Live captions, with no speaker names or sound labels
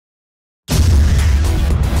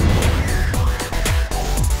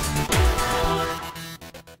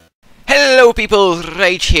Hello people,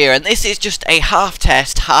 Rage here, and this is just a half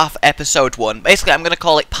test, half episode 1. Basically, I'm going to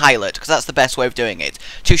call it pilot, because that's the best way of doing it,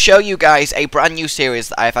 to show you guys a brand new series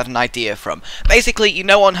that I've had an idea from. Basically, you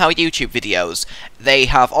know on how YouTube videos, they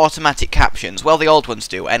have automatic captions, well the old ones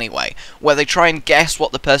do anyway, where they try and guess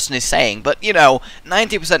what the person is saying, but you know,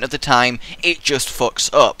 90% of the time, it just fucks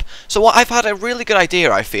up. So what I've had a really good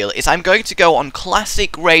idea, I feel, is I'm going to go on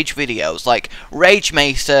classic Rage videos, like Rage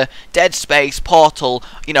Mesa, Dead Space, Portal,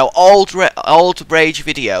 you know, old Rage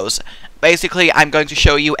videos. Basically, I'm going to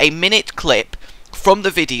show you a minute clip from the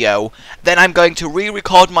video, then I'm going to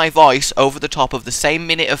re-record my voice over the top of the same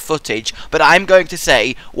minute of footage, but I'm going to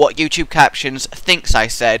say what YouTube Captions thinks I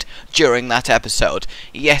said during that episode.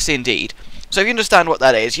 Yes, indeed. So if you understand what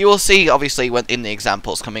that is, you will see, obviously, when in the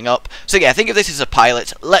examples coming up. So yeah, think of this as a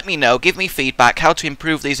pilot. Let me know, give me feedback, how to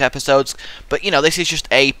improve these episodes. But, you know, this is just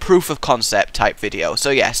a proof of concept type video. So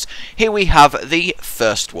yes, here we have the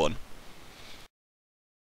first one.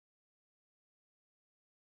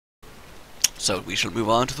 So we shall move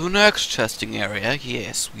on to the next testing area.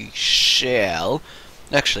 Yes, we shall.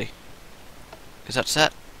 Actually, is that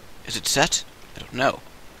set? Is it set? I don't know.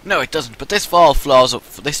 No, it doesn't. But this floor falls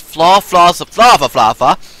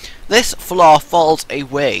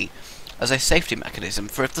away as a safety mechanism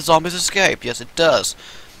for if the zombies escape. Yes, it does.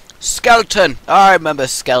 Skeleton. I remember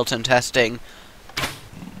skeleton testing.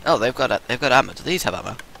 Oh, they've got ammo. Do these have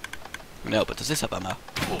ammo? No, but does this have ammo?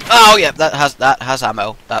 Oh, yeah, that has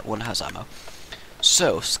ammo. That one has ammo.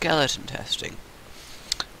 So, skeleton testing.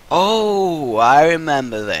 Oh, I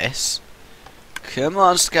remember this. Come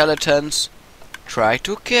on, skeletons. Try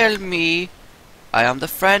to kill me. I am the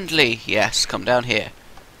friendly. Yes, come down here.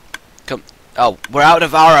 Come. Oh, we're out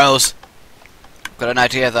of arrows. Got an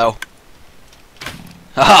idea, though.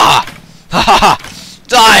 Ha ha! Ha ha!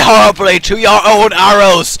 Die horribly to your own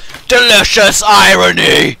arrows! Delicious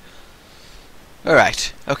irony!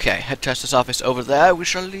 Alright, okay, head tester's office over there, we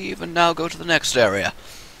shall leave and now go to the next area.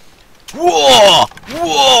 Whoa!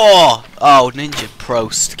 Whoa! Oh, Ninja Pro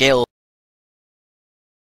skill.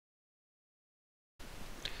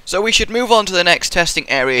 So we should move on to the next testing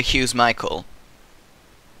area, Hughes Michael.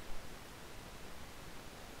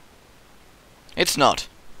 It's not.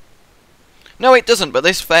 No, it doesn't, but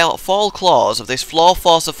this fall clause of this floor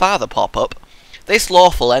force of father pop-up, this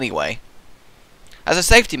lawful anyway. As a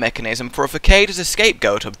safety mechanism for if a Cade as a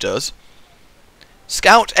scapegoat does.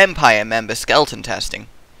 Scout Empire member skeleton testing.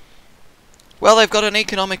 Well, they've got an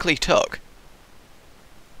economically tuck.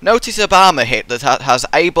 Notice Obama hit that has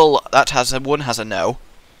able, one has a no.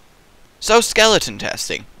 So skeleton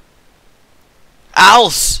testing.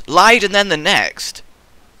 Else lied and then the next.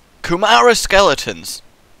 Kumara skeletons.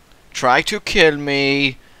 Try to kill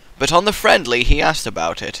me, but on the friendly he asked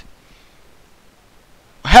about it.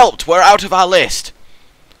 Helped, we're out of our list.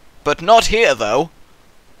 But not here, though.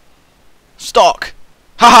 Stock.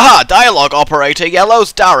 Ha ha ha! Dialogue operator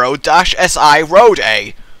Yellows Darrow -SI Road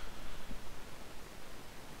A.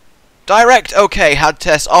 Direct OK had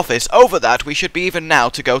test office. Over that, we should be even now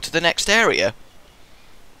to go to the next area.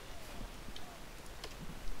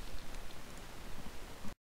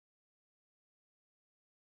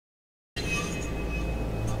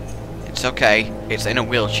 It's okay. It's in a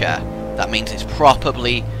wheelchair. That means it's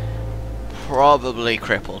probably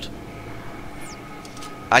crippled.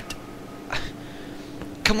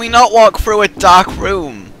 Can we not walk through a dark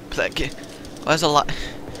room? Where's a light?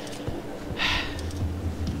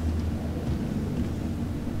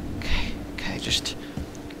 Okay, just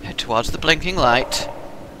head towards the blinking light.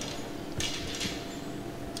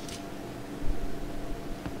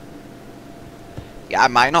 Yeah, I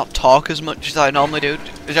might not talk as much as I normally do.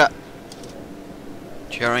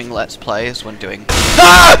 During Let's Plays when doing...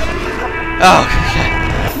 Ah! Oh, okay.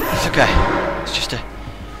 It's okay. It's just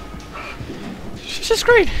a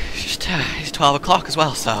screen. It's 12 o'clock as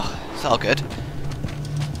well, so it's all good.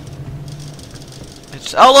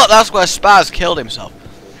 Oh look, that's where Spaz killed himself.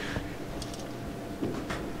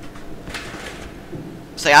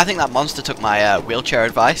 See, I think that monster took my wheelchair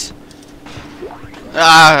advice. Oh,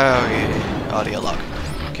 yeah. Audio log.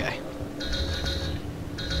 Okay.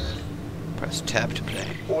 Press tab to play.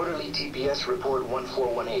 Orderly TPS report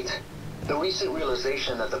 1418. The recent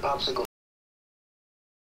realization that the popsicle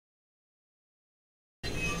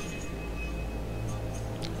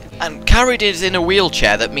and carried is in a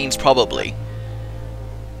wheelchair, that means probably.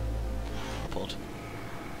 Crippled.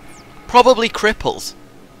 Probably cripples.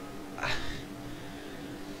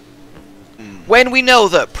 When we know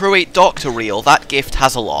that Pruitt Doctor Reel, that gift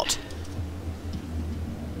has a lot.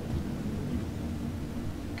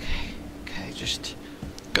 Okay, just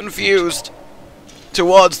confused.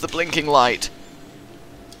 Towards the blinking light.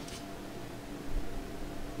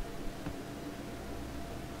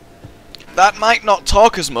 That might not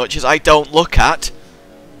talk as much as I don't look at.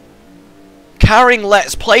 Carrying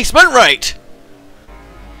let's placement rate.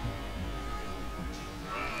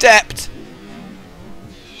 Depth.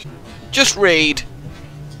 Just read.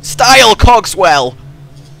 Style Cogswell.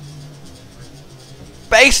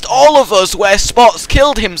 Based all of us where Spots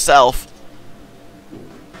killed himself.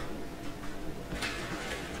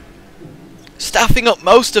 Staffing up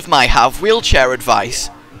most of my have wheelchair advice.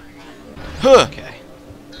 Huh. Okay.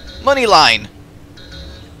 Moneyline.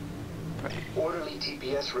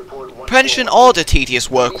 Pension order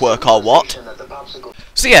tedious work or what?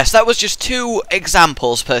 So yes, that was just 2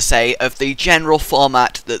 examples per se of the general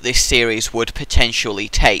format that this series would potentially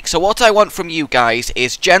take. So what I want from you guys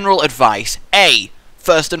is general advice. A.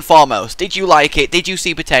 First and foremost, did you like it? Did you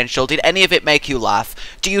see potential? Did any of it make you laugh?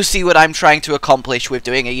 Do you see what I'm trying to accomplish with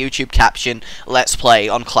doing a YouTube caption Let's Play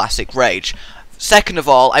on Classic Rage? Second of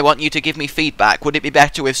all, I want you to give me feedback. Would it be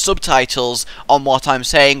better with subtitles on what I'm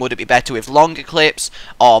saying? Would it be better with longer clips?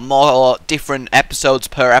 Or more different episodes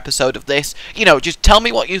per episode of this? You know, just tell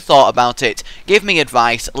me what you thought about it. Give me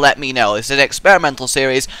advice. Let me know. This is an experimental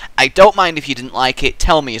series. I don't mind if you didn't like it.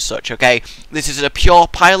 Tell me as such, okay? This is a pure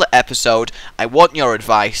pilot episode. I want your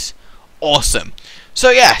advice. Awesome. So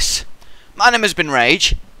yes, my name has been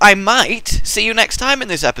Rage. I might see you next time in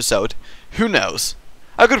this episode. Who knows?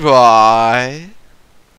 Goodbye.